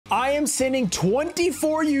I am sending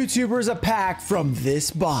 24 YouTubers a pack from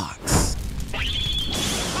this box.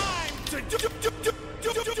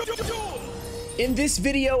 In this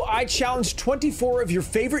video, I challenged 24 of your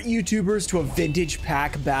favorite YouTubers to a vintage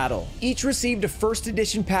pack battle. Each received a first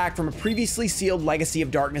edition pack from a previously sealed Legacy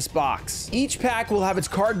of Darkness box. Each pack will have its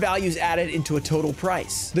card values added into a total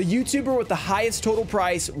price. The YouTuber with the highest total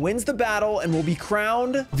price wins the battle and will be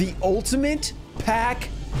crowned the ultimate pack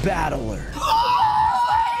battler.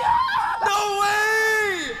 No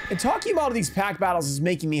way! And talking about these pack battles is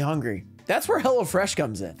making me hungry. That's where HelloFresh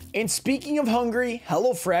comes in. And speaking of hungry,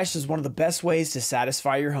 HelloFresh is one of the best ways to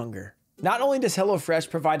satisfy your hunger. Not only does HelloFresh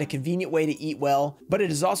provide a convenient way to eat well, but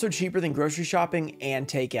it is also cheaper than grocery shopping and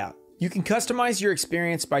takeout. You can customize your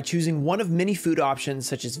experience by choosing one of many food options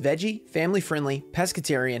such as veggie, family-friendly,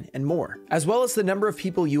 pescatarian, and more, as well as the number of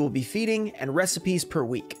people you will be feeding and recipes per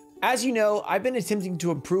week. As you know, I've been attempting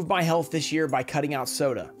to improve my health this year by cutting out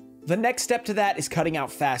soda. The next step to that is cutting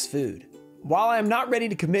out fast food. While I am not ready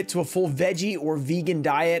to commit to a full veggie or vegan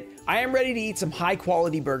diet, I am ready to eat some high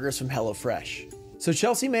quality burgers from HelloFresh. So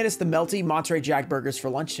Chelsea made us the melty Monterey Jack burgers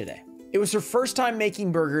for lunch today. It was her first time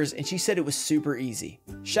making burgers and she said it was super easy.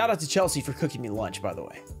 Shout out to Chelsea for cooking me lunch, by the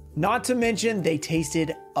way. Not to mention they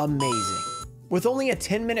tasted amazing. With only a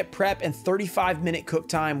 10-minute prep and 35-minute cook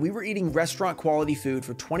time, we were eating restaurant quality food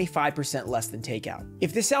for 25% less than takeout.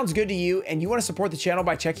 If this sounds good to you and you want to support the channel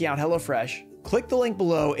by checking out HelloFresh, click the link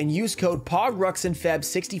below and use code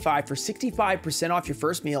POGRUXANFEB65 for 65% off your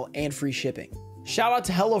first meal and free shipping. Shout out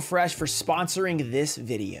to HelloFresh for sponsoring this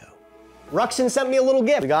video. Ruxin sent me a little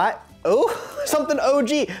gift. We got, something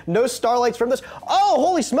OG. No Starlights from this. Oh,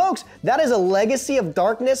 holy smokes. That is a Legacy of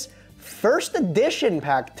Darkness first edition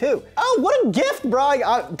pack too. Oh, what a gift,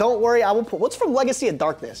 bro. Don't worry, I will pull. What's from Legacy of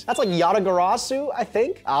Darkness? That's like Yadagarasu, I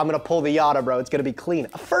think. I'm gonna pull the Yada, bro. It's gonna be clean.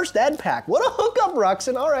 A first ed pack. What a hookup,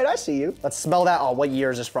 Ruxin. All right, I see you. Let's smell that. Oh, what year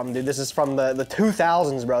is this from, dude? This is from the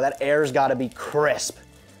 2000s, bro. That air's gotta be crisp.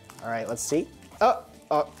 All right, let's see.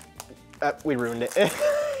 We ruined it.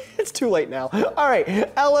 It's too late now. All right,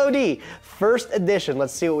 LOD, first edition.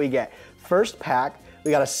 Let's see what we get. First pack, we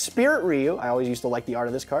got a Spirit Ryu. I always used to like the art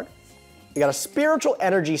of this card. We got a Spiritual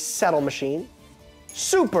Energy Settle Machine,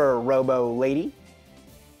 Super Robo Lady,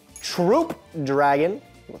 Troop Dragon,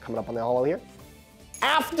 we're coming up on the holo here,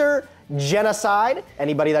 After Genocide.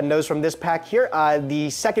 Anybody that knows from this pack here, the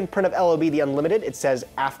second print of LOB, the Unlimited, it says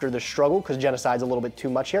After the Struggle, because Genocide's a little bit too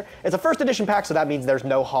much here. It's a first edition pack, so that means there's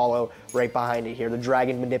no holo right behind it here. The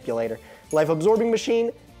Dragon Manipulator, Life Absorbing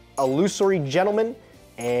Machine, Illusory Gentleman,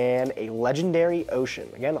 and a Legendary Ocean.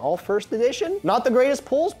 Again, all first edition. Not the greatest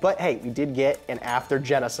pulls, but hey, we did get an After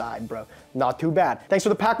Genocide, bro. Not too bad. Thanks for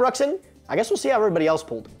the pack, Ruxin. I guess we'll see how everybody else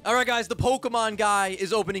pulled. All right, guys, the Pokemon guy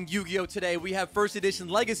is opening Yu-Gi-Oh! Today. We have first edition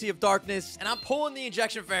Legacy of Darkness, and I'm pulling the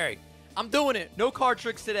Injection Fairy. I'm doing it. No card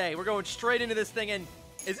tricks today. We're going straight into this thing, and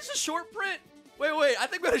is this a short print? Wait, I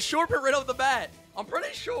think we got a short print right off the bat. I'm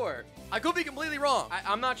pretty sure. I could be completely wrong.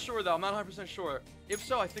 I'm not sure, though. I'm not 100% sure. If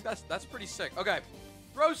so, I think that's pretty sick. Okay.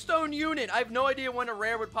 Throwstone Unit. I have no idea when a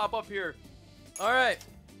rare would pop up here. All right.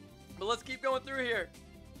 But let's keep going through here.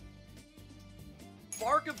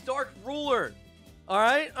 Bark of Dark Ruler. All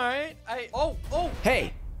right.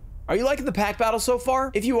 Hey, are you liking the pack battle so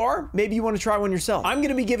far? If you are, maybe you want to try one yourself. I'm going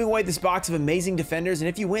to be giving away this box of amazing defenders, and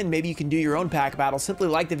if you win, maybe you can do your own pack battle. Simply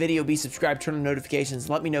like the video, be subscribed, turn on notifications, and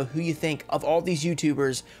let me know who you think of all these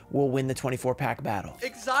YouTubers will win the 24 pack battle.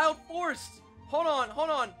 Exiled Force. Hold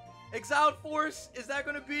on. Exiled Force, is that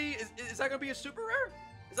going to be, is that going to be a super rare?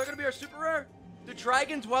 Is that going to be our super rare? The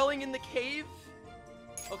Dragon Dwelling in the Cave.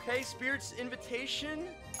 Okay, Spirit's Invitation.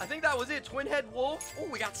 I think that was it. Twin Head Wolf. Oh,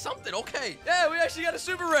 we got something. Okay. Yeah, we actually got a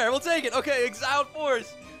super rare. We'll take it. Okay, Exiled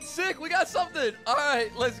Force. Sick, we got something. All right,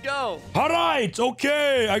 let's go. All right,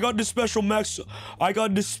 okay. I got this special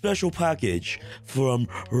package from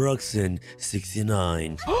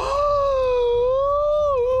Ruxin69.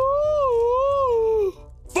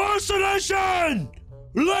 First edition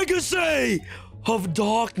Legacy of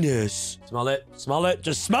Darkness. Smell it.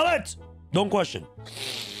 Just smell it. Don't question.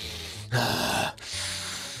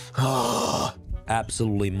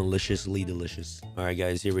 Absolutely maliciously delicious. All right,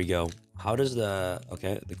 guys, here we go. How does the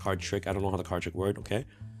card trick? I don't know how the card trick worked. Okay,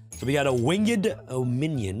 so we got a winged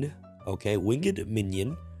minion. Okay, winged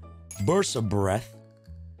minion, burst of breath,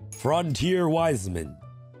 frontier wiseman,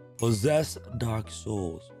 possess dark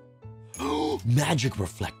souls. Magic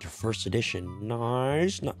Reflector, first edition.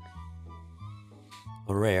 Nice.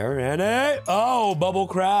 A rare and a Bubble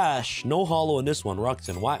Crash. No holo in this one.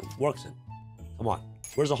 Ruxin. Why? Ruxin. Come on.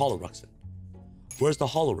 Where's the holo, Ruxin? Where's the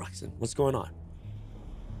holo, Ruxin? What's going on?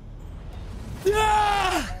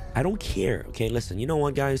 Yeah! I don't care. Okay, listen, you know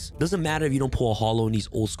what, guys? Doesn't matter if you don't pull a holo in these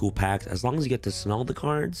old school packs. As long as you get to smell the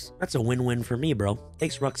cards, that's a win-win for me, bro.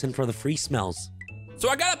 Thanks, Ruxin, for the free smells. So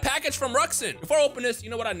I got a package from Ruxin. Before I open this, you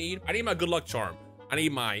know what I need? I need my good luck charm. I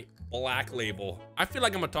need my black label. I feel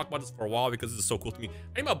like I'm gonna talk about this for a while because this is so cool to me.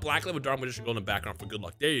 I need my black label Dark Magician go in the background for good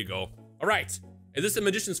luck. There you go. All right, is this a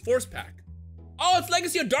Magician's Force pack? Oh, it's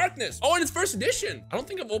Legacy of Darkness. Oh, and it's first edition. I don't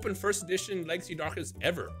think I've opened first edition Legacy of Darkness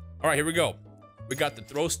ever. All right, here we go. We got the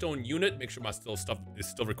Throwstone unit. Make sure my stuff is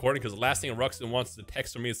still recording because the last thing Ruxin wants is a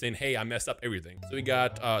text from me saying, hey, I messed up everything. So we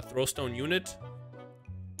got Throwstone unit.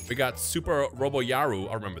 We got Super Robo Yaru.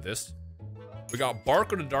 I remember this. We got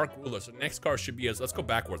Bark of the Dark Ruler. So next card should be let's go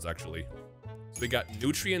backwards actually. So we got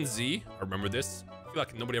Nutrient Z. I remember this. I feel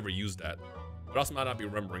like nobody ever used that. But also might not be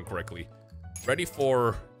remembering correctly. Ready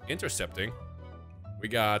for intercepting. We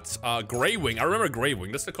got Grey Wing. I remember Grey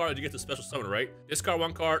Wing. That's the card that you get the special summon, right? Discard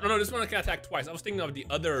one card. No, this one I can attack twice. I was thinking of the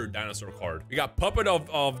other dinosaur card. We got Puppet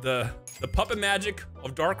of the Puppet Magic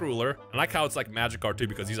of Dark Ruler. I like how it's like Magic card too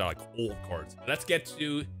because these are like old cards. Let's get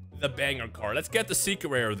to the banger card. Let's get the secret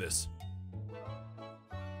rare of this.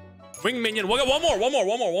 Wing Minion. We'll get one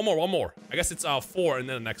more. I guess it's 4 and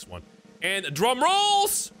then the next one. And drum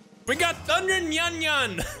rolls. We got Thunder Nyan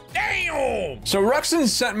Nyan. Damn! So Ruxin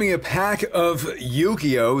sent me a pack of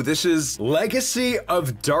Yu-Gi-Oh! This is Legacy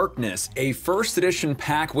of Darkness, a first edition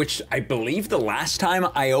pack, which I believe the last time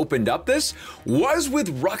I opened up this was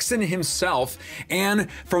with Ruxin himself. And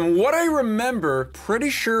from what I remember,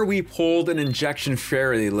 pretty sure we pulled an Injection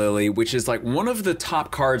Fairy Lily, which is like one of the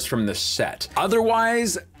top cards from the set.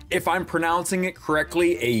 Otherwise, if I'm pronouncing it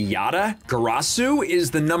correctly, a Yada Garasu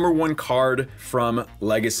is the #1 card from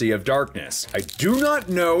Legacy of Darkness. I do not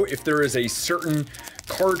know if there is a certain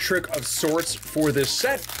card trick of sorts for this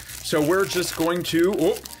set, so we're just going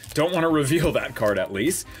to, don't want to reveal that card at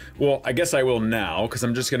least. Well, I guess I will now, because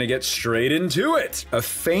I'm just gonna get straight into it. A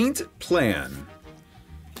Faint Plan.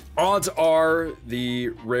 Odds are the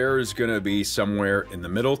rare is gonna be somewhere in the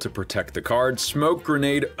middle to protect the card. Smoke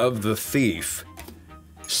Grenade of the Thief.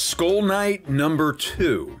 Skull Knight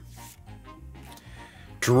 #2.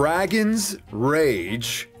 Dragon's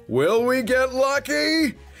Rage. Will we get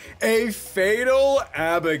lucky? A Fatal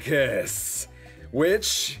Abacus.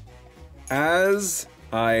 Which, as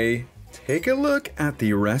I take a look at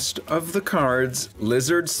the rest of the cards,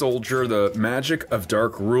 Lizard Soldier, the Magic of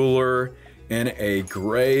Dark Ruler, and a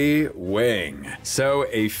Gray Wing. So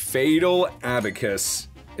a Fatal Abacus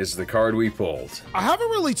is the card we pulled. I haven't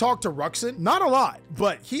really talked to Ruxin, not a lot,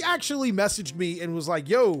 but he actually messaged me and was like,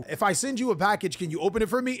 yo, if I send you a package, can you open it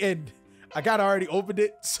for me? And I got already opened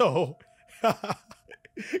it, so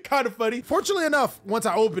kind of funny. Fortunately enough, once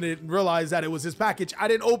I opened it and realized that it was his package, I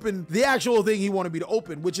didn't open the actual thing he wanted me to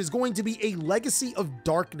open, which is going to be a Legacy of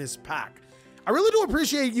Darkness pack. I really do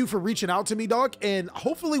appreciate you for reaching out to me, dog, and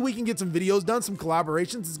hopefully we can get some videos done, some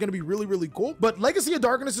collaborations. It's gonna be really, really cool. But Legacy of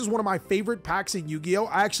Darkness is one of my favorite packs in Yu-Gi-Oh!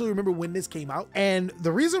 I actually remember when this came out, and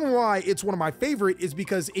the reason why it's one of my favorite is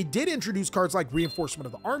because it did introduce cards like Reinforcement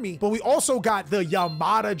of the Army, but we also got the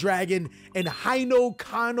Yamada Dragon and Haino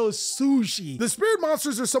Kano Sushi. The Spirit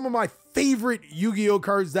Monsters are some of my favorite Yu-Gi-Oh!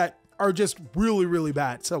 Cards that are just really, really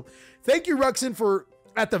bad. So thank you, Ruxin, for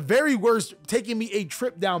at the very worst, taking me a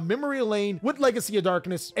trip down memory lane with Legacy of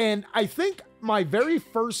Darkness. And I think my very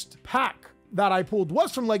first pack that I pulled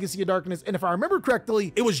was from Legacy of Darkness. And if I remember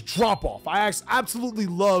correctly, it was Drop Off. I absolutely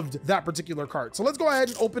loved that particular card. So let's go ahead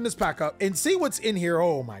and open this pack up and see what's in here.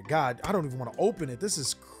 Oh my God, I don't even want to open it. This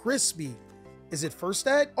is crispy. Is it first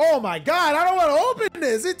ed? Oh my God, I don't want to open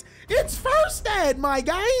this. It's first ed, my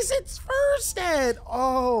guys. It's first ed.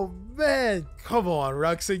 Oh man, come on,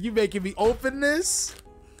 Ruxin, you making me open this?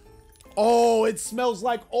 Oh, it smells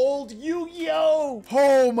like old Yu-Gi-Oh!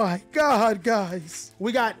 Oh my God, guys.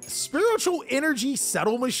 We got Spiritual Energy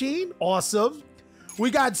Settle Machine. Awesome.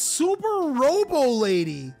 We got Super Robo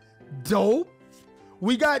Lady. Dope.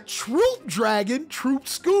 We got Troop Dragon, Troop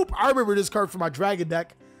Scoop. I remember this card from my Dragon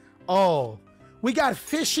deck. Oh. We got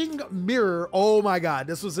Fishing Mirror. Oh my God,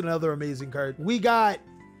 this was another amazing card. We got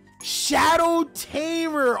Shadow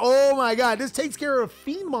Tamer. Oh my God, this takes care of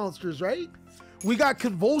fiend monsters, right? We got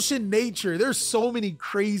Convulsion Nature. There's so many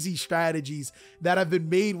crazy strategies that have been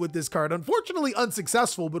made with this card. Unfortunately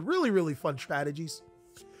unsuccessful, but really, really fun strategies.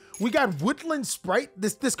 We got Woodland Sprite.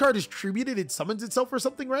 This card is tributed. It summons itself or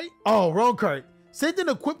something, right? Oh, wrong card. Send an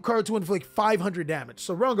equip card to inflict 500 damage.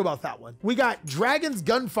 So wrong about that one. We got Dragon's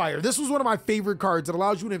Gunfire. This was one of my favorite cards. It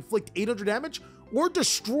allows you to inflict 800 damage or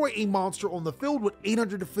destroy a monster on the field with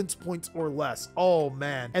 800 defense points or less. Oh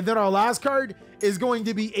man. And then our last card is going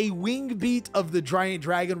to be a Wing Beat of the Giant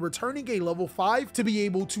Dragon, returning a level 5 to be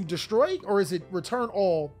able to destroy, or is it return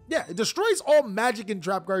all? Yeah, it destroys all magic and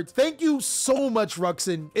trap cards. Thank you so much,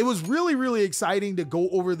 Ruxin. It was really, really exciting to go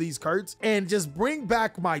over these cards and just bring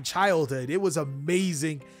back my childhood. It was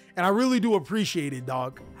amazing, and I really do appreciate it,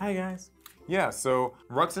 dog. Hi guys. Yeah, so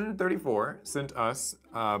Ruxin34 sent us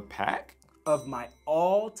a pack. Of my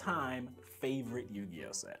all-time favorite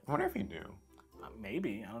Yu-Gi-Oh set. I wonder if he knew.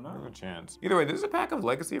 Maybe, I don't There's know. a chance. Either way, this is a pack of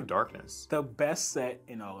Legacy of Darkness. The best set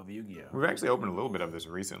in all of Yu-Gi-Oh. We've actually opened a little bit of this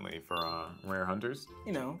recently for Rare Hunters.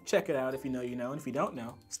 You know, check it out if you know you know, and if you don't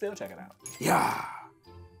know, still check it out. Yeah.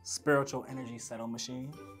 Spiritual Energy Settle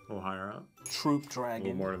Machine. A little higher up. Troop A Dragon.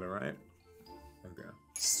 little more to the right. Okay.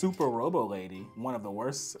 Super Robo Lady, one of the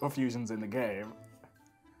worst fusions in the game.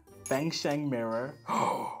 Feng Sheng Mirror.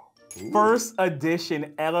 First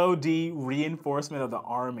edition LOD Reinforcement of the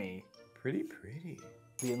Army. Pretty.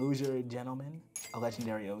 The Illusory Gentleman, a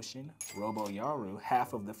Legendary Ocean, Robo Yaru,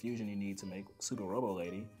 half of the fusion you need to make Super Robo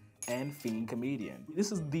Lady, and Fiend Comedian.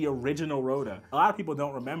 This is the original Rhoda. A lot of people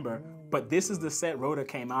don't remember, but this is the set Rhoda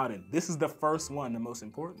came out in. This is the first one, the most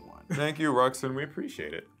important one. Thank you, Ruxin. We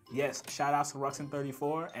appreciate it. Yes, shout outs to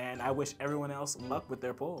Ruxin34, and I wish everyone else luck with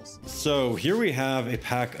their pulls. So here we have a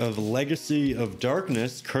pack of Legacy of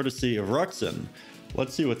Darkness, courtesy of Ruxin.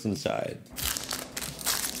 Let's see what's inside.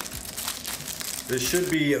 This should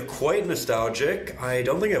be quite nostalgic. I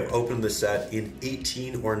don't think I've opened this set in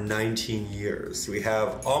 18 or 19 years. We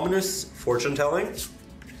have Ominous Fortune Telling,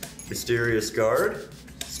 Mysterious Guard,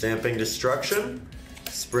 Stamping Destruction,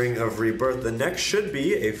 Spring of Rebirth. The next should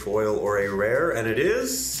be a foil or a rare, and it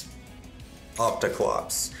is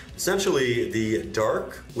Opticlops. Essentially the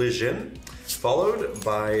Dark Legion, followed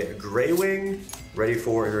by Greywing, ready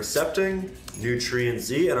for intercepting, Nutrient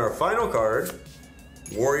Z, and our final card,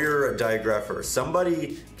 Warrior Digrapher.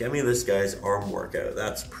 Somebody get me this guy's arm workout.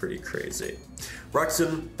 That's pretty crazy.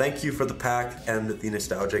 Ruxin, thank you for the pack and the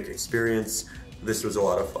nostalgic experience. This was a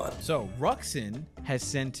lot of fun. So Ruxin has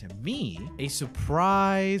sent me a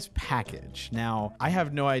surprise package. Now, I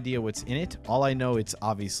have no idea what's in it. All I know, it's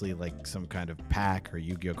obviously like some kind of pack or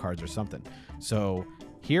Yu-Gi-Oh cards or something. So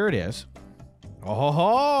here it is.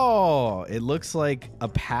 Oh, it looks like a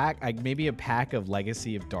pack, maybe a pack of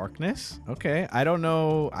Legacy of Darkness. Okay, I don't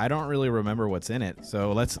know. I don't really remember what's in it.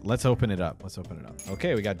 So let's open it up. Let's open it up.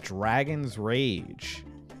 Okay, we got Dragon's Rage.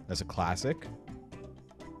 That's a classic.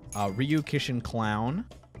 Ryu Kishin Clown.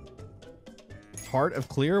 Heart of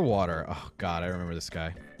Clearwater. Oh God, I remember this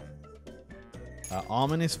guy.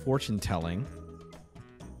 Ominous Fortune Telling.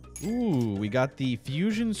 Ooh, we got the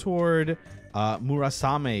Fusion Sword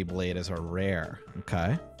Murasame Blade as our rare.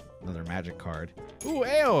 Okay, another magic card. Ooh,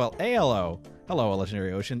 ALO. Hello, a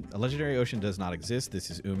Legendary Ocean. A Legendary Ocean does not exist.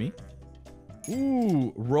 This is Umi.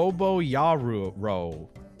 Ooh, Robo Yaru.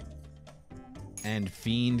 And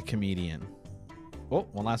Fiend Comedian. Oh,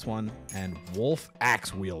 one last one. And Wolf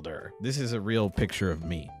Axe Wielder. This is a real picture of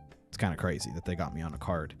me. It's kind of crazy that they got me on a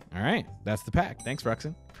card. All right, that's the pack. Thanks,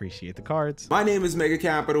 Ruxin. Appreciate the cards. My name is Mega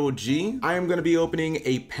Capital G. I am going to be opening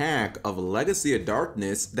a pack of Legacy of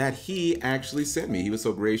Darkness that he actually sent me. He was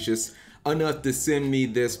so gracious enough to send me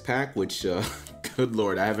this pack, which, good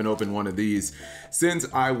Lord, I haven't opened one of these since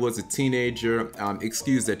I was a teenager.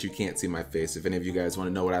 Excuse that you can't see my face. If any of you guys want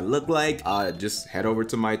to know what I look like, just head over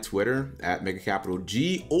to my Twitter at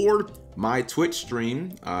MegaCapitalG or my Twitch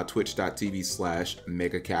stream,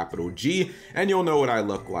 twitch.tv/MegaCapitalG, and you'll know what I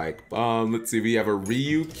look like. Let's see, we have a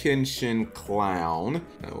Ryu Kenshin Clown.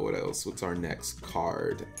 What else? What's our next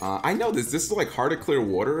card? I know this. This is like Heart of Clear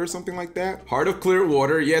Water or something like that. Heart of Clear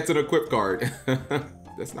Water. Yeah, it's an equip card.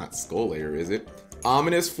 That's not Skull Layer, is it?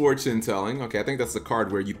 Ominous Fortune Telling. Okay, I think that's the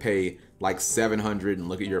card where you pay like 700 and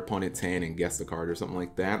look at your opponent's hand and guess the card or something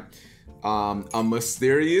like that. A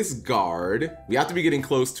Mysterious Guard. We have to be getting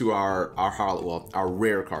close to our hollow, well, our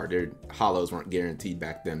rare card. Their hollows weren't guaranteed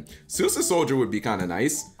back then. Suicide Soldier would be kind of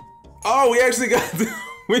nice. Oh, we actually got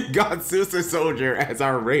we got Suicide Soldier as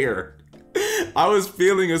our rare. I was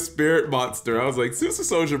feeling a spirit monster. I was like, Suicide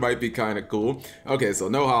Soldier might be kind of cool. Okay, so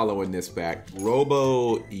no hollow in this pack.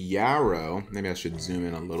 Robo Yarrow. Maybe I should zoom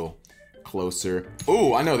in a little closer.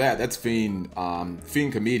 Oh, I know that. That's Fiend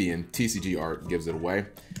Comedian. TCG art gives it away.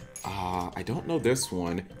 I don't know this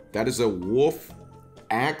one. That is a Wolf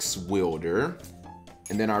Axe Wielder.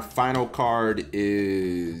 And then our final card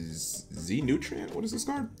is Z-Nutrient. What is this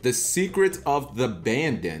card? The Secret of the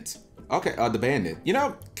Bandit. Okay, the Bandit. You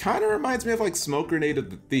know, kind of reminds me of like Smoke Grenade of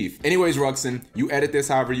the Thief. Anyways, Ruxin, you edit this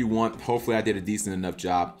however you want. Hopefully I did a decent enough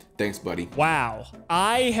job. Thanks, buddy. Wow.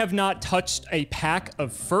 I have not touched a pack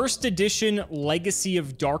of first edition Legacy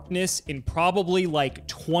of Darkness in probably like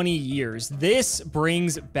 20 years. This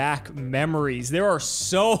brings back memories. There are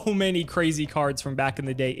so many crazy cards from back in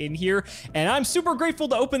the day in here, and I'm super grateful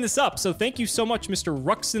to open this up. So thank you so much, Mr.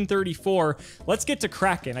 Ruxin34. Let's get to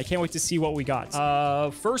cracking. I can't wait to see what we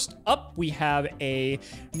got. First up, we have a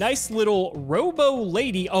nice little Robo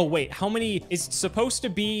Lady. Oh, wait, how many is it supposed to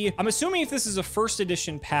be? I'm assuming if this is a first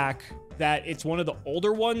edition pack, that it's one of the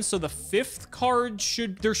older ones. So the 5th card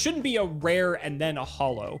there shouldn't be a rare and then a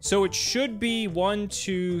holo. So it should be 1,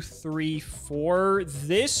 2, 3, 4.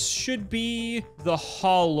 This should be the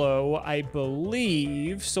holo, I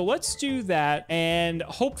believe. So let's do that. And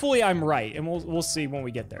hopefully I'm right. And we'll see when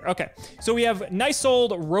we get there. Okay. So we have nice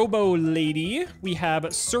old Robo Lady. We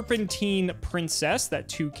have Serpentine Princess, that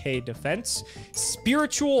 2K defense.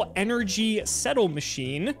 Spiritual Energy Settle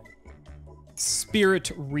Machine.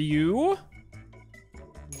 Spirit Ryu,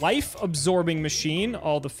 Life Absorbing Machine.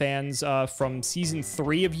 All the fans from season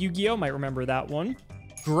 3 of Yu-Gi-Oh might remember that one.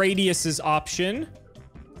 Gradius's Option,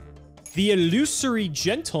 the Illusory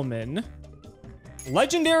Gentleman,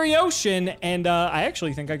 Legendary Ocean, and I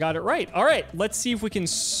actually think I got it right. All right, let's see if we can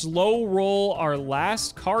slow roll our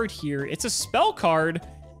last card here. It's a spell card.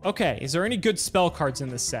 Okay, is there any good spell cards in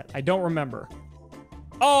this set? I don't remember.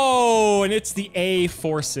 Oh, and it's the A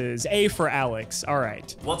Forces. A for Alex. All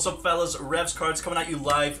right. What's up, fellas? Revs Cards coming at you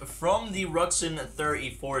live from the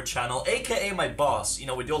Ruxin34 channel, aka my boss. You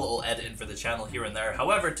know, we do a little editing for the channel here and there.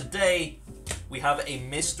 However, today we have a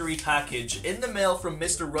mystery package in the mail from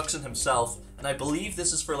Mr. Ruxin himself, and I believe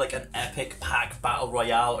this is for like an epic pack battle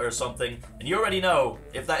royale or something. And you already know,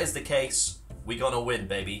 if that is the case, we gonna win,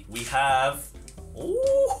 baby. We have...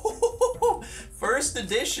 Ooh, first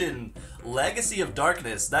edition Legacy of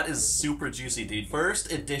Darkness. That is super juicy, dude.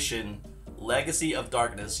 First edition Legacy of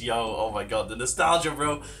Darkness. Yo, oh my god, the nostalgia,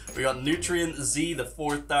 bro. We got Nutrient Z, the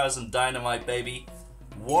 4000 Dynamite, baby.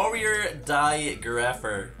 Warrior Die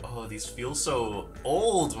Greffer. Oh, these feel so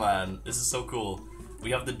old, man. This is so cool.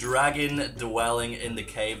 We have the Dragon Dwelling in the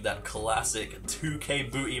Cave, that classic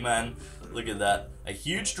 2K booty, man. Look at that. A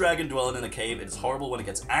huge dragon dwelling in a cave. It is horrible when it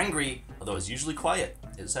gets angry, although it's usually quiet.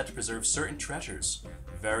 It is said to preserve certain treasures.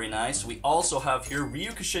 Very nice. We also have here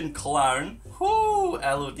Ryukushin Clown. Whoo!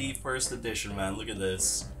 LOD first edition, man. Look at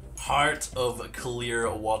this. Heart of Clear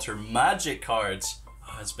Water magic cards.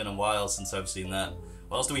 Oh, it's been a while since I've seen that.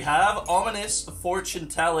 What else do we have? Ominous Fortune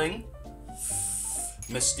Telling.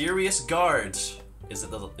 Mysterious Guard. Is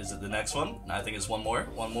it the next one? No, I think it's one more.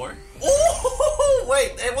 One more. Oh,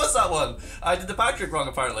 wait, it was that one. I did the pack trick wrong,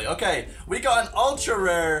 apparently. Okay, we got an ultra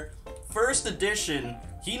rare first edition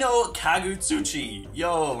Hino Kagutsuchi.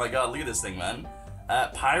 Yo, my god, look at this thing, man.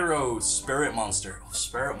 Pyro Spirit Monster. Oh,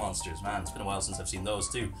 Spirit Monsters, man. It's been a while since I've seen those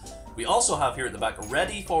too. We also have here at the back,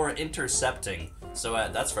 Ready for Intercepting. So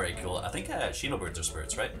that's very cool. I think Shinobirds are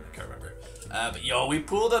spirits, right? I can't remember. But yo, we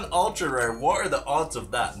pulled an ultra rare. What are the odds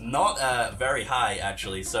of that? Not very high,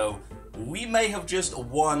 actually. So we may have just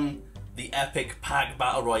won the epic pack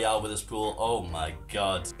battle royale with this pool. Oh my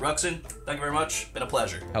god. Ruxin, thank you very much. Been a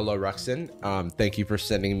pleasure. Hello, Ruxin. Thank you for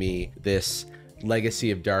sending me this Legacy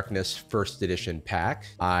of Darkness first edition pack.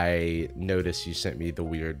 I noticed you sent me the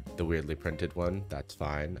weirdly printed one. That's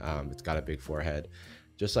fine. It's got a big forehead,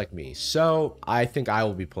 just like me. So I think I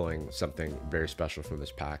will be pulling something very special from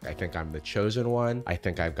this pack. I think I'm the chosen one. I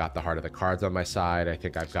think I've got the heart of the cards on my side. I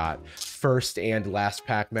think I've got first and last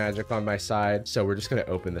pack magic on my side. So we're just gonna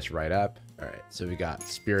open this right up. All right, so we got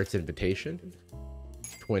Spirit's Invitation,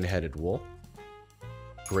 Twin-Headed Wolf,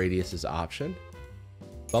 Gradius's Option,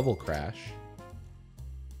 Bubble Crash,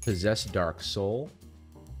 Possessed Dark Soul,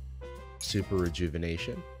 Super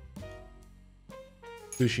Rejuvenation,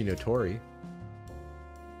 Fushi no Tori,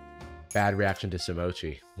 Bad Reaction to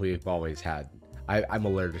Samochi. We've always had. I'm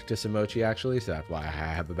allergic to Samochi, actually, so that's why I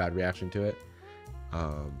have a bad reaction to it.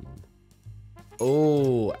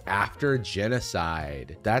 Oh, After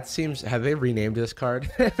Genocide. That seems... Have they renamed this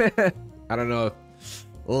card? I don't know if...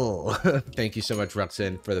 Oh, thank you so much,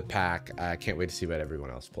 Ruxin, for the pack. I can't wait to see what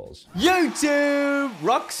everyone else pulls. YouTube!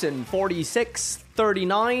 Ruxin 46,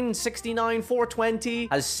 39, 69, 420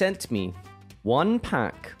 has sent me one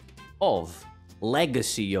pack of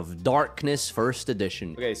Legacy of Darkness First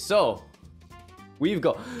Edition. Okay, so we've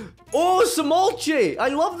got... Oh, Samolchi! I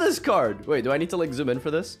love this card! Wait, do I need to like zoom in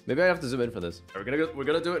for this? Maybe I have to zoom in for this. We're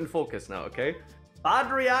gonna do it in focus now, okay?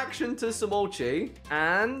 Bad Reaction to Samolchi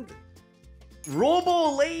and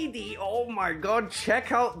Robo Lady. Oh my god,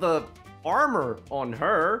 check out the armor on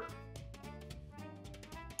her.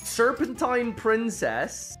 Serpentine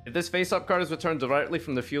Princess. If this face-up card is returned directly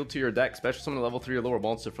from the field to your deck, special summon a level 3 or lower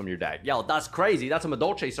monster from your deck. Yo, that's crazy. That's a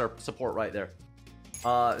Madolche support right there.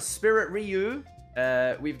 Spirit Ryu.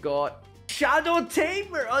 We've got Shadow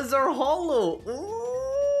Tamer as our holo. Ooh.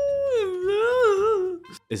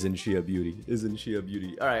 Isn't she a beauty? Isn't she a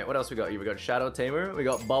beauty? All right, what else we got here? We got Shadow Tamer. We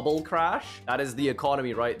got Bubble Crash. That is the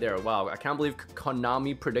economy right there. Wow, I can't believe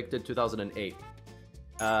Konami predicted 2008.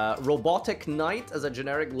 Robotic Knight as a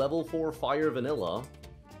generic level 4 fire vanilla.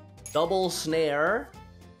 Double Snare.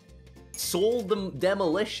 Soul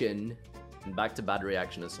Demolition. And back to bad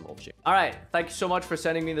reaction as some old shit. All right, thank you so much for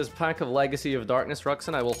sending me this pack of Legacy of Darkness,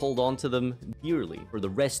 Ruxin. I will hold on to them dearly for the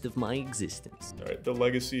rest of my existence. All right, the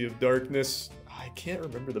Legacy of Darkness. I can't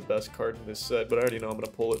remember the best card in this set, but I already know I'm gonna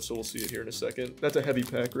pull it, so we'll see it here in a second. That's a heavy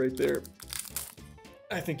pack right there.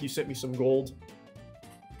 I think you sent me some gold.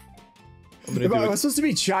 Am I supposed to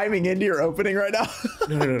be chiming into your opening right now?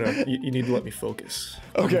 No. You need to let me focus.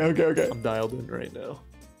 Okay. I'm dialed in right now.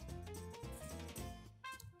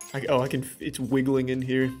 I can. It's wiggling in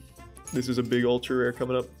here. This is a big ultra rare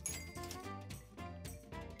coming up.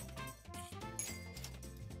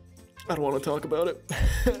 I don't want to talk about it.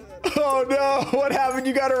 Oh no! What happened?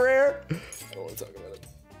 You got a rare? I don't want to talk about it.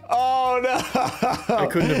 Oh no! I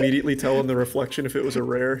couldn't immediately tell in the reflection if it was a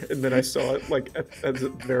rare, and then I saw it like at the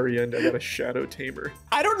very end. I got a Shadow Tamer.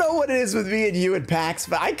 I don't know what it is with me and you and packs,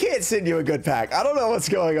 but I can't send you a good pack. I don't know what's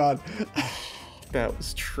going on. That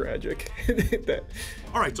was tragic.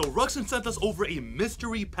 All right, so Ruxin sent us over a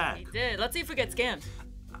mystery pack. He did. Let's see if we get scammed.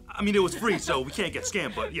 I mean, it was free, so we can't get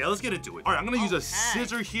scammed, but yeah, let's get into it. All right, I'm gonna use a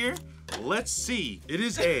scissor here. Let's see. It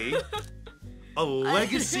is a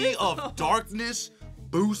Legacy of Darkness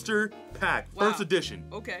booster pack, first edition.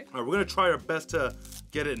 Okay. All right, we're gonna try our best to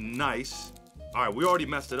get it nice. All right, we already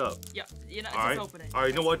messed it up. Yeah, you know, all right. just open it. All right,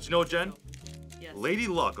 you know what, Jen? Yes. Lady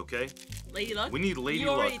Luck, okay? Lady Luck? We need Lady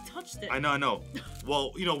Luck. You already touched it. I know.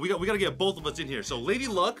 Well, you know, we gotta get both of us in here. So Lady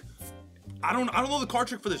Luck, I don't know the card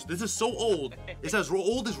trick for this. This is so old. It's as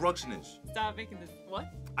old as Ruxin is. Stop making this.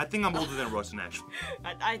 What? I think I'm older than Ruxin, actually.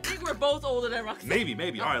 I think we're both older than Ruxin.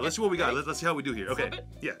 Maybe. All right, let's see what we got. Let's see how we do here. Okay.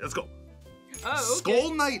 Yeah, let's go. Oh, okay.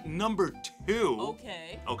 Skull Knight number 2.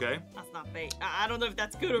 Okay. Okay. That's not bait. I don't know if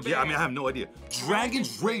that's good or bad. Yeah, I mean, I have no idea.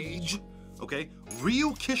 Dragon's Rage. Okay.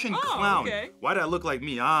 Ryu Kishin Clown. Okay. Why did I look like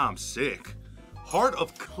me? I'm sick. Heart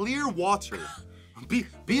of Clear Water. Be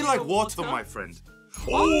like water, my friend.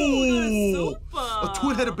 Oh, a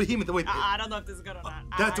twin-headed behemoth. Wait, I don't know if this is good or not.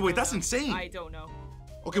 That's insane. I don't know.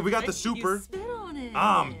 Okay, we got the super. You spit on it.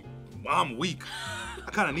 I'm weak.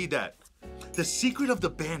 I kind of need that. The Secret of the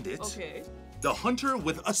Bandit. Okay. The Hunter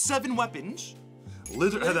with 7 weapons.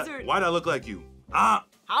 Lizard. Lizard. Why'd I look like you?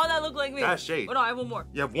 How'd that look like me? That's shade. Oh no, I have one more.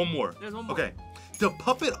 You have one more. There's one more. Okay. The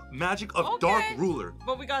Puppet Magic of Dark Ruler.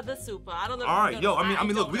 But we got the super. I don't know. All right, yo. I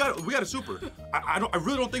mean, look, we got a super. I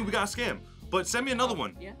really don't think we got a scam. But send me another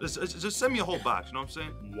one. Yeah. Just send me a whole box, you know what I'm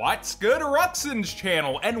saying? What's good, Ruxin's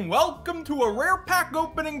channel, and welcome to a rare pack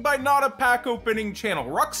opening by Not a Pack Opening channel.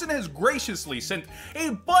 Ruxin has graciously sent a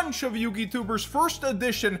bunch of YugiTubers first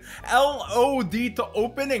edition LOD to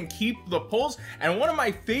open and keep the pulls, and one of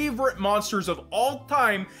my favorite monsters of all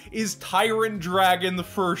time is Tyrant Dragon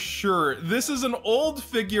for sure. This is an old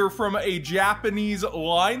figure from a Japanese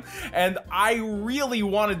line, and I really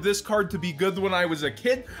wanted this card to be good when I was a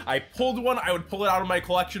kid. I pulled one. I would pull it out of my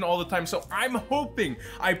collection all the time, so I'm hoping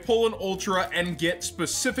I pull an Ultra and get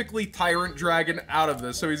specifically Tyrant Dragon out of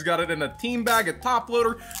this. So he's got it in a team bag, a top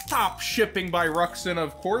loader, top shipping by Ruxin,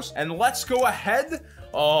 of course. And let's go ahead.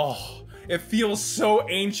 Oh, it feels so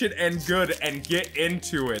ancient and good, and get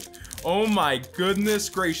into it. Oh my goodness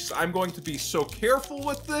gracious, I'm going to be so careful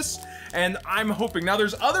with this, and I'm hoping. Now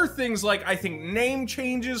there's other things like, I think, name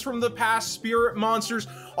changes from the past spirit monsters,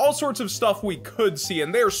 all sorts of stuff we could see,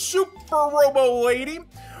 and there's Super Robo Lady.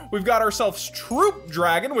 We've got ourselves Troop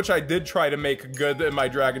Dragon, which I did try to make good in my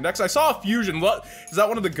Dragon decks. I saw a fusion. What? Is that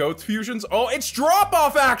one of the GOAT fusions? Oh, it's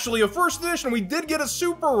Drop-Off, actually, a first edition. We did get a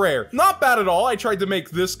super rare. Not bad at all. I tried to make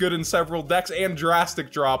this good in several decks, and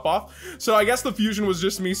Drastic Drop-Off. So I guess the fusion was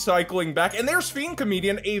just me cycling back. And there's Fiend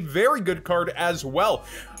Comedian, a very good card as well.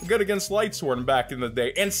 Good against Lightsworn back in the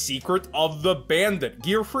day. And Secret of the Bandit.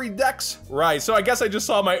 Gear-free decks? Right, so I guess I just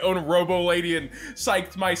saw my own Robo Lady and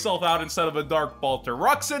psyched myself out instead of a Dark Bolter.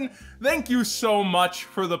 Ruxin, thank you so much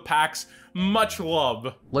for the packs. Much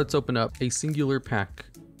love. Let's open up a singular pack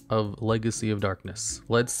of Legacy of Darkness.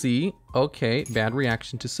 Let's see. Okay, bad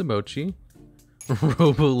reaction to Samochi.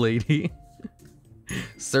 Robo Lady.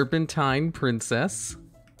 Serpentine Princess.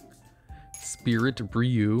 Spirit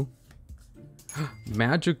Ryu.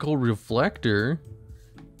 Magical Reflector.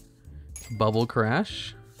 Bubble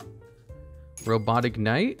Crash. Robotic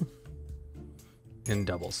Knight, and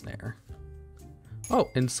Double Snare. Oh,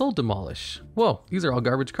 and Soul Demolish. Whoa, these are all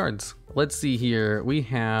garbage cards. Let's see here. We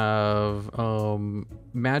have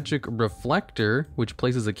Magic Reflector, which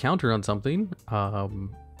places a counter on something. I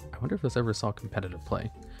wonder if this ever saw competitive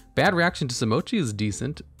play. Bad Reaction to Samochi is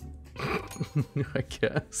decent. I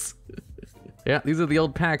guess. Yeah, these are the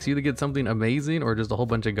old packs. You either get something amazing or just a whole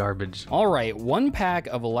bunch of garbage. All right, one pack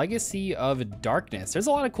of Legacy of Darkness. There's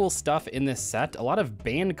a lot of cool stuff in this set. A lot of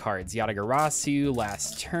banned cards. Yatagarasu,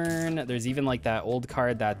 Last Turn. There's even like that old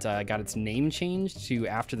card that got its name changed to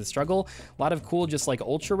After the Struggle. A lot of cool just like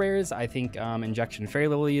ultra rares. I think Injection Fairy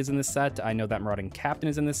Lily is in this set. I know that Marauding Captain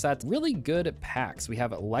is in this set. Really good packs. We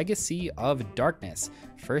have Legacy of Darkness.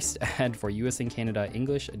 First ed for US and Canada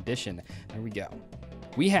English edition. There we go.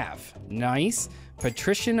 We have, nice,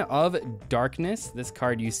 Patrician of Darkness. This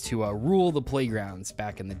card used to rule the playgrounds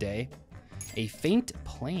back in the day. A Faint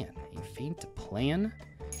Plan,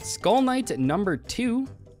 Skull Knight number 2.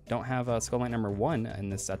 Don't have Skull Knight number 1 in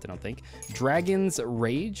this set, I don't think. Dragon's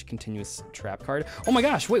Rage, continuous trap card. Oh my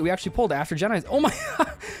gosh, wait, we actually pulled After Genocide. Oh my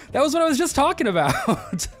god, that was what I was just talking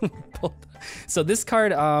about. So this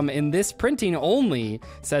card in this printing only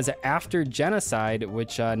says After Genocide,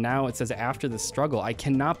 which now it says After the Struggle. I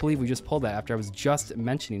cannot believe we just pulled that after I was just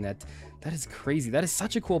mentioning that. That is crazy. That is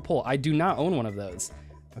such a cool pull. I do not own one of those.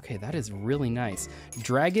 Okay, that is really nice.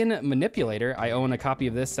 Dragon Manipulator. I own a copy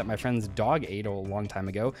of this that my friend's dog ate a long time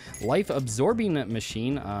ago. Life Absorbing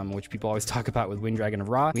Machine, which people always talk about with Wind Dragon of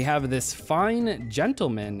Ra. We have this Fine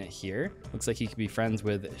Gentleman here. Looks like he could be friends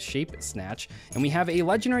with Shape Snatch. And we have a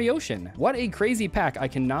Legendary Ocean. What a crazy pack. I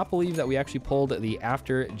cannot believe that we actually pulled the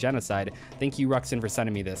After Genocide. Thank you, Ruxin, for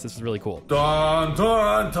sending me this. This is really cool. Dun,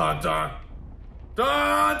 dun, dun, dun.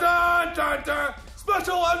 Dun, dun, dun, dun.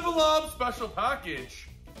 Special envelope, special package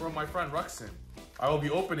from my friend Ruxin. I will be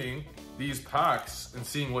opening these packs and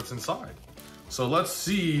seeing what's inside. So let's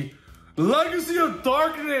see. Legacy of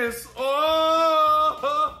Darkness.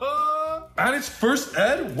 Oh! And it's first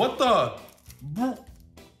ed? What the?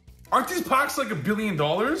 Aren't these packs like $1 billion? I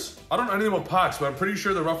don't know anything about packs, but I'm pretty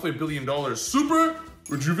sure they're roughly $1 billion. Super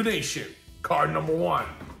Rejuvenation. Card number 1.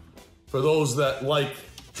 For those that like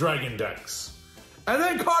Dragon decks. And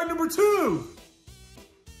then card number 2.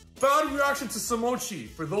 Bad Reaction to Samochi,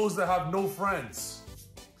 for those that have no friends.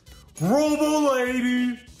 Robo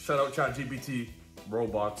Lady. Shout out ChatGPT,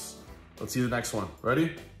 robots. Let's see the next one.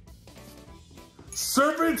 Ready?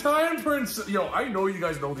 Serpentine Prince. Yo, I know you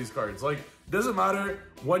guys know these cards. Like, doesn't matter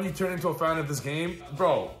when you turn into a fan of this game.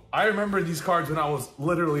 Bro, I remember these cards when I was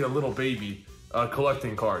literally a little baby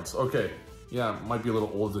collecting cards. Okay, yeah, might be a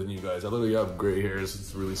little older than you guys. I literally have gray hairs.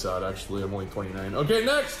 It's really sad, actually. I'm only 29. Okay,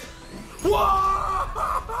 next. Whoa!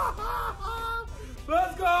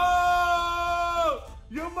 Let's go!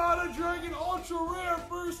 Yamada Dragon Ultra Rare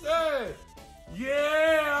first ed.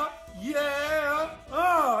 Yeah, yeah.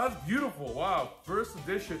 Oh, that's beautiful. Wow, first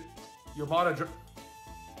edition Yamada Dragon.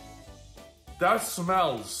 That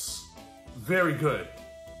smells very good.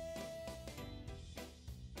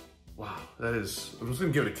 Wow, that is. I'm just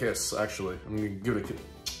gonna give it a kiss. Actually, I'm gonna give it a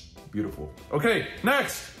kiss. Beautiful. Okay,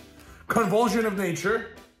 next, Convulsion of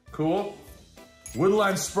Nature. Cool.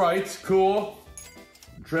 Woodland Sprite, cool.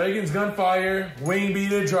 Dragon's Gunfire, Wing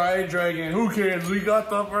Beater, Giant Dragon. Who cares? We got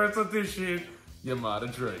the first edition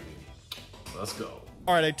Yamada Dragon. Let's go.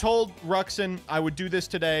 All right, I told Ruxin I would do this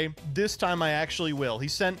today. This time I actually will. He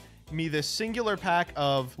sent me this singular pack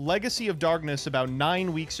of Legacy of Darkness about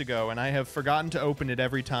 9 weeks ago, and I have forgotten to open it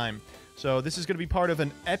every time. So this is going to be part of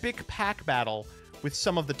an epic pack battle with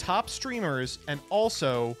some of the top streamers and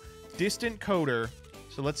also Distant Coder.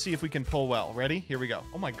 So let's see if we can pull well. Ready? Here we go.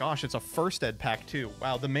 Oh my gosh, it's a first ed pack too.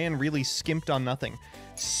 Wow, the man really skimped on nothing.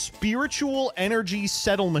 Spiritual Energy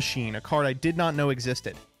Settle Machine, a card I did not know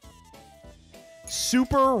existed.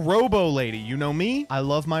 Super Robo Lady. You know me? I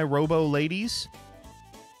love my Robo Ladies.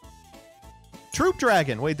 Troop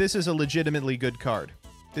Dragon. Wait, this is a legitimately good card.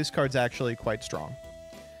 This card's actually quite strong.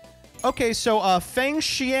 Okay, so Feng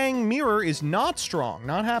Xiang Mirror is not strong.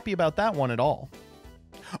 Not happy about that one at all.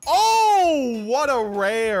 Oh, what a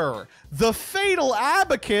rare. The Fatal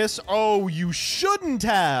Abacus. Oh, you shouldn't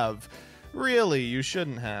have. Really, you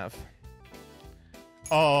shouldn't have.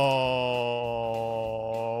 Oh,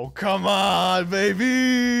 come on,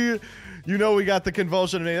 baby. You know we got the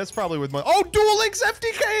Convulsion of Nature. That's probably with my... Oh, Duel Links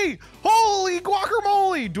FTK. Holy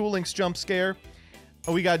guacamole. Duel Links jump scare.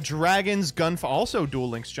 Oh, we got Dragon's Gunfire, also Duel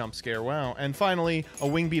Links Jump Scare, wow. And finally, a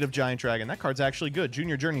Wingbeat of Giant Dragon. That card's actually good.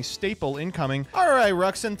 Junior Journey staple incoming. All right,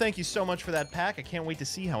 Ruxin, thank you so much for that pack. I can't wait to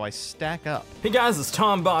see how I stack up. Hey guys, it's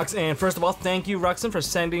Tom Box, and first of all, thank you, Ruxin, for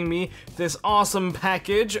sending me this awesome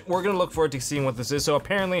package. We're gonna look forward to seeing what this is. So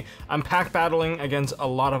apparently, I'm pack battling against a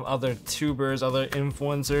lot of other tubers, other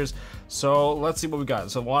influencers. So let's see what we got.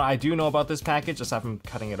 So what I do know about this package, just after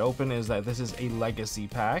cutting it open, is that this is a legacy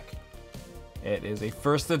pack. It is a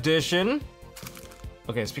first edition.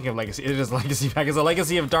 Okay, speaking of legacy, it is a legacy pack. It's a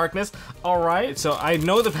Legacy of Darkness. All right, so I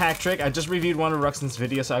know the pack trick. I just reviewed one of Ruxin's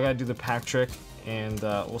videos, so I gotta do the pack trick, and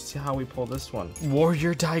we'll see how we pull this one.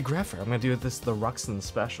 Warrior Digrapher. I'm gonna do this the Ruxin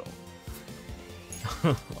special.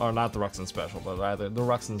 Or not the Ruxin special, but rather the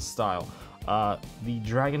Ruxin style. The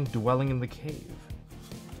Dragon Dwelling in the Cave.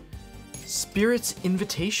 Spirit's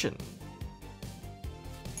Invitation.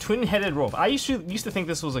 Twin-Headed Wolf. I used to think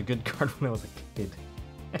this was a good card when I was a kid.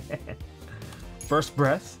 First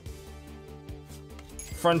Breath.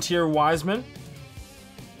 Frontier Wiseman.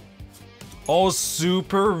 Oh,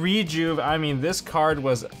 Super Rejuve. I mean, this card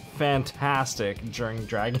was fantastic during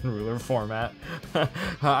Dragon Ruler format.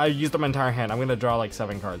 I used up my entire hand. I'm gonna draw like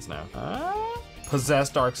 7 cards now.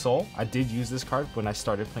 Possessed Dark Soul. I did use this card when I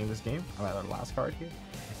started playing this game. I'm at our last card here.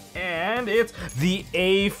 And it's the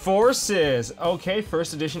A-Forces. Okay,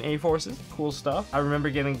 first edition A-Forces. Cool stuff. I remember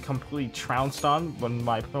getting completely trounced on when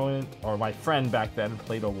my opponent, or my friend back then,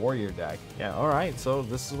 played a warrior deck. Yeah, alright, so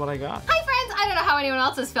this is what I got. Hi friends, I don't know how anyone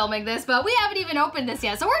else is filming this, but we haven't even opened this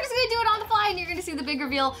yet. So we're just gonna do it on the fly and you're gonna see the big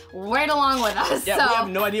reveal right along with us. Yeah, so. we have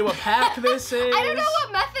no idea what pack this is. I don't know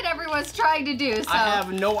what method everyone's trying to do, so. I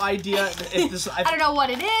have no idea if this... I don't know what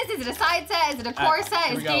it is. Is it a side set? Is it a core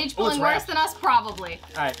set? Is Gage pulling worse than us? Probably.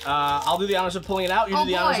 Alright, I'll do the honors of pulling it out. You do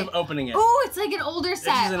the honors of opening it. Oh, it's like an older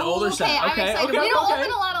set. This is an older set. I'm Okay, excited. okay, We don't okay.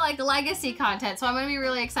 open a lot of like legacy content, so I'm gonna be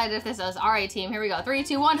really excited if this does. All right, team, here we go. 3,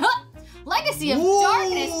 2, 1. Huh! Legacy of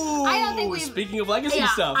Darkness. I don't think we've. Speaking of legacy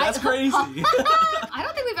stuff, that's crazy. I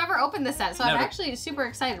don't think we've ever opened this set, so Never. I'm actually super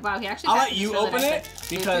excited. Wow, he actually. I'll let you open it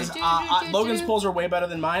because Logan's pulls are way better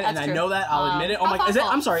than mine, and I know that. I'll admit it. Oh my! Is it?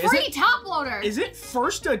 I'm sorry. Is Free it top loader? Is it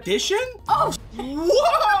first edition? Oh!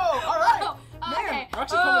 Whoa! All right. Okay.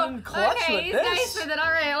 Roxy coming in clutch okay, with he's this. nice with it.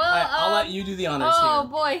 All right. Well, All right, I'll let you do the honors oh here.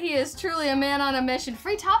 boy, he is truly a man on a mission.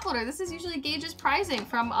 Free top loader. This is usually Gage's prizing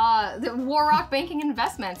from the War Rock Banking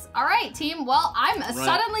Investments. All right, team. Well, I'm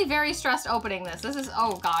suddenly very stressed opening this. This is,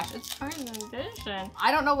 oh gosh, it's first edition.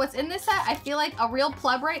 I don't know what's in this set. I feel like a real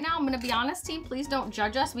pleb right now. I'm gonna be honest, team. Please don't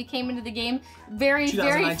judge us. We came into the game very,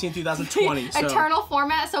 2019, 2020. So. eternal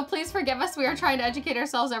format. So please forgive us. We are trying to educate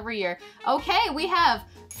ourselves every year. Okay, we have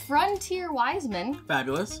Frontier Wiseman.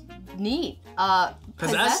 Fabulous. Neat.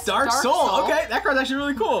 Possessed Dark Soul. Okay, that card's actually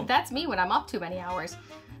really cool. That's me when I'm up too many hours.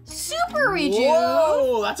 Super Rejuve.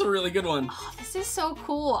 Whoa, that's a really good one. Oh, this is so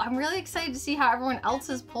cool. I'm really excited to see how everyone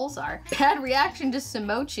else's pulls are. Bad reaction to some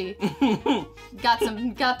mochi. got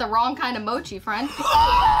the wrong kind of mochi, friend.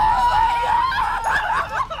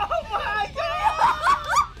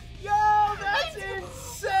 Yo, that's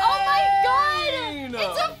insane. Oh my god!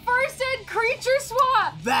 It's a first ed creature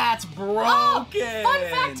swap. That's broken. Oh, fun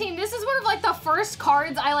fact, team. This is one of like the first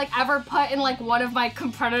cards I like ever put in like one of my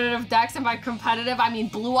competitive decks. And by competitive, I mean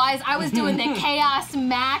Blue Eyes. I was doing the Chaos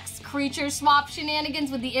Max creature swap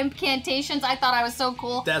shenanigans with the incantations. I thought I was so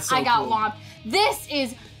cool. That's so I got cool. whomped. This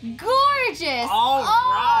is gorgeous. All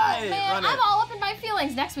right, man, run it. I'm all up in my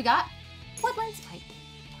feelings. Next we got Woodland Spike.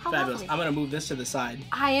 How Fabulous. lovely. I'm gonna move this to the side.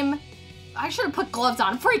 I should have put gloves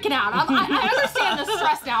on. I'm freaking out. I understand the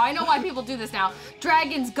stress now. I know why people do this now.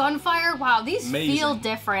 Dragon's Gunfire. Wow, these Amazing. feel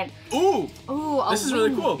different. Ooh. Ooh, This is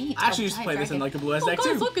really cool. Beat I actually of used to play this in Dragon. like a Blue Eyes Oh, deck guys,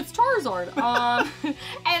 too. look, it's Charizard.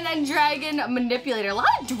 And then Dragon Manipulator. A lot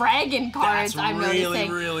of dragon cards. That's I'm really, noticing.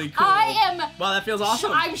 really cool. I am. Wow, that feels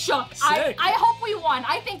awesome. I'm shook. Sick. I hope we won.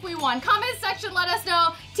 I think we won. Comment section, let us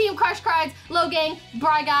know. Team Crush Cards, Low Gang,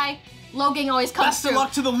 Bry Guy. Low Gang always comes Best of through.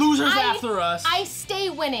 luck to the losers after us. I stay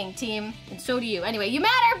winning, team. And so do you. Anyway, you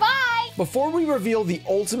matter. Bye. Before we reveal the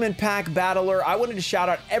Ultimate Pack Battler, I wanted to shout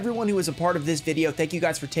out everyone who was a part of this video. Thank you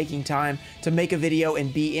guys for taking time to make a video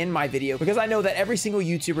and be in my video, because I know that every single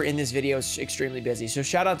YouTuber in this video is extremely busy. So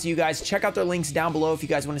shout out to you guys. Check out their links down below if you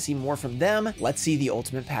guys want to see more from them. Let's see the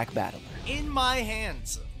Ultimate Pack Battler. In my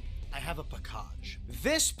hands, I have a package.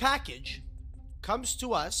 This package comes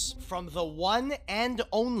to us from the one and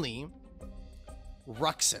only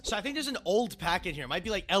Ruxin. So I think there's an old pack in here. It might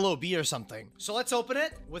be like LOB or something. So let's open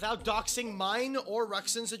it without doxing mine or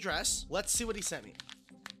Ruxin's address. Let's see what he sent me.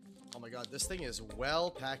 Oh my god, this thing is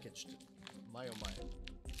well packaged. My oh my.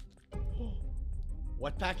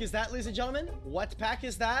 What pack is that, ladies and gentlemen? What pack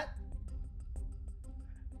is that?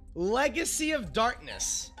 Legacy of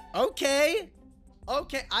Darkness. Okay.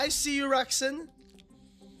 Okay, I see you, Ruxin.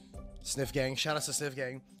 Sniff Gang. Shout out to Sniff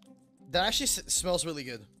Gang. That actually smells really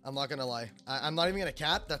good. I'm not gonna lie. I'm not even gonna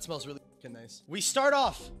cap. That smells really fucking nice. We start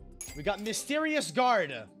off. We got Mysterious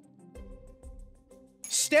Guard.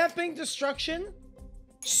 Stamping Destruction.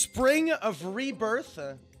 Spring of Rebirth.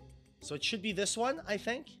 So it should be this one, I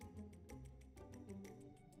think.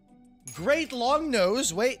 Great Long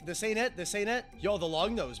Nose. Wait, this ain't it. This ain't it. Yo, the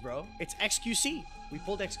Long Nose, bro. It's XQC. We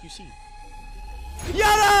pulled XQC.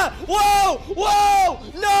 Yada! Whoa! Whoa!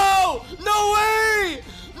 No! No way!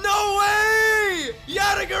 No way!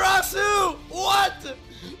 Yada Garasu! What?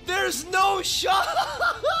 There's no shot!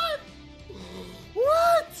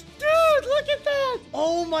 What? Dude, look at that!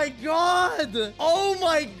 Oh my god! Oh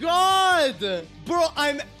my god! Bro,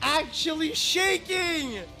 I'm actually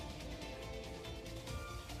shaking!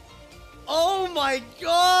 Oh my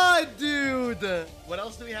god, dude! What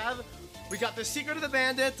else do we have? We got the Secret of the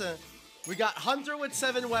Bandit. We got Hunter with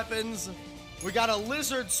 7 weapons. We got a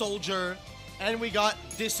Lizard Soldier. And we got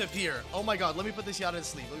Disappear. Oh my god, let me put this out in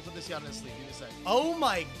sleeve. Let me put this out in sleeve. Give me a sec. Oh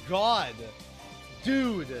my god.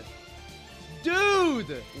 Dude.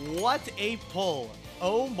 Dude! What a pull.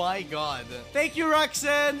 Oh my god. Thank you,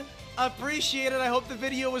 Roxanne. Appreciate it. I hope the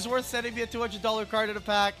video was worth sending me a $200 card in a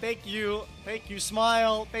pack. Thank you. Thank you.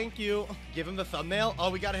 Smile. Thank you. Give him the thumbnail.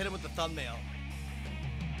 Oh, we gotta hit him with the thumbnail.